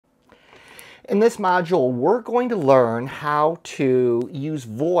In this module, we're going to learn how to use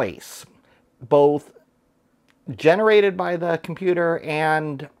voice, both generated by the computer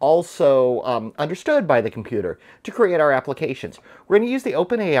and also understood by the computer, to create our applications. We're going to use the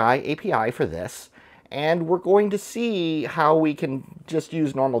OpenAI API for this, and we're going to see how we can just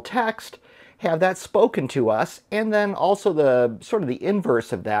use normal text, have that spoken to us, and then also the sort of the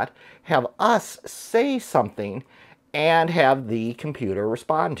inverse of that, have us say something and have the computer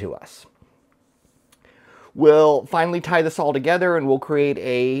respond to us. We'll finally tie this all together and we'll create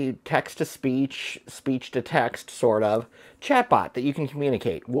a text-to-speech, speech-to-text sort of chatbot that you can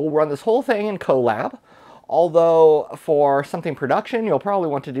communicate. We'll run this whole thing in Colab, although for something production, you'll probably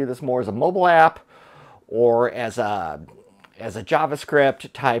want to do this more as a mobile app or as a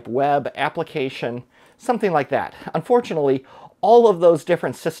JavaScript type web application, something like that. Unfortunately, all of those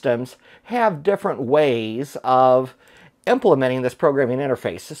different systems have different ways of implementing this programming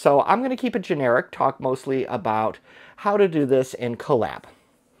interface. So I'm going to keep it generic, talk mostly about how to do this in Colab.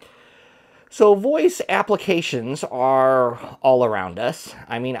 So voice applications are all around us.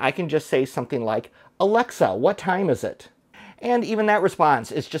 I mean, I can just say something like, Alexa, what time is it? And even that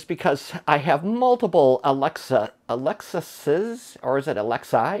response is just because I have multiple Alexases, or is it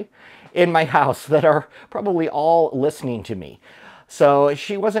Alexi, in my house that are probably all listening to me. So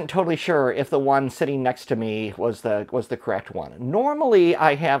she wasn't totally sure if the one sitting next to me was the correct one. Normally,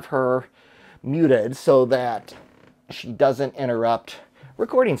 I have her muted so that she doesn't interrupt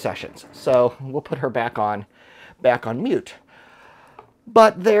recording sessions. So we'll put her back on mute.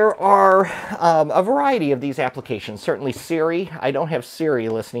 But there are a variety of these applications. Certainly Siri. I don't have Siri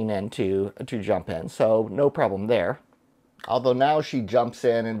listening in to jump in, so no problem there. Although now she jumps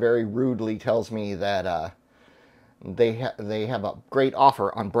in and very rudely tells me that they have a great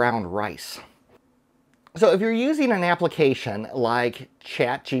offer on brown rice. So if you're using an application like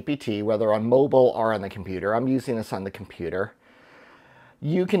ChatGPT, whether on mobile or on the computer, I'm using this on the computer,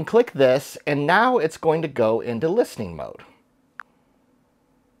 you can click this and now it's going to go into listening mode.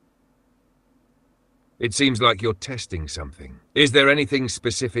 It seems like you're testing something. Is there anything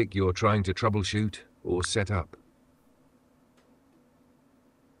specific you're trying to troubleshoot or set up?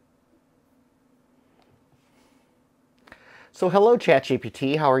 So hello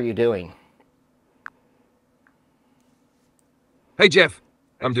ChatGPT, how are you doing? Hey Jeff,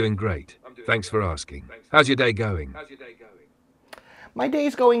 I'm doing great. Thanks for asking. How's your day going? My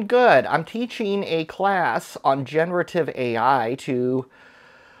day's going good. I'm teaching a class on generative AI to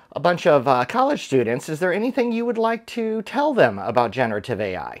a bunch of college students. Is there anything you would like to tell them about generative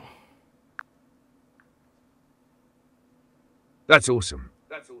AI? That's awesome.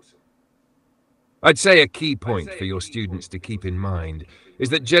 I'd say a key point for your students to keep in mind is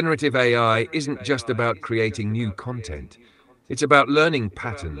that generative AI isn't just about creating new content. It's about learning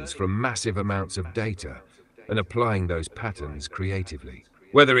patterns from massive amounts of data and applying those patterns creatively.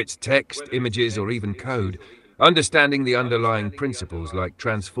 Whether it's text, images, or even code, understanding the underlying principles like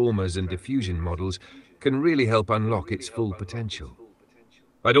transformers and diffusion models can really help unlock its full potential.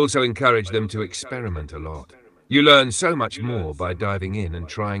 I'd also encourage them to experiment a lot. You learn so much more by diving in and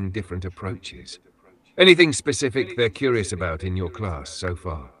trying different approaches. Anything specific they're curious about in your class so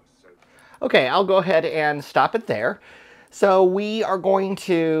far? Okay, I'll go ahead and stop it there. So we are going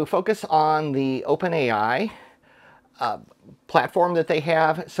to focus on the OpenAI platform that they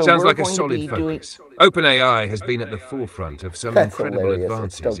have. So Sounds we're like a going solid to be focus. OpenAI has been at the forefront of some That's incredible hilarious. It's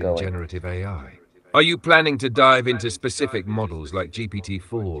advances still in going. generative AI. Are you planning to dive into specific models like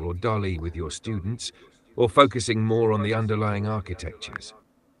GPT-4 or DALL-E with your students, or focusing more on the underlying architectures?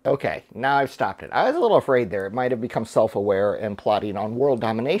 Okay, now I've stopped it. I was a little afraid there. It might have become self-aware and plotting on world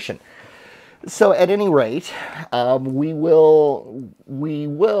domination. So at any rate, we will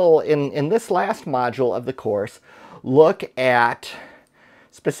in this last module of the course look at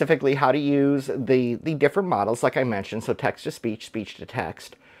specifically how to use the different models like I mentioned, so text-to-speech,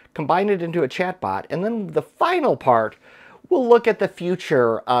 speech-to-text, combine it into a chatbot, and then the final part we'll look at the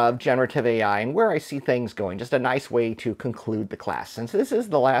future of generative AI and where I see things going. Just a nice way to conclude the class, since this is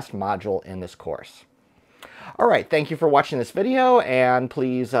the last module in this course. All right, thank you for watching this video, and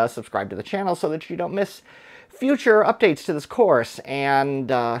please subscribe to the channel so that you don't miss future updates to this course and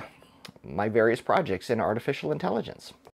my various projects in artificial intelligence.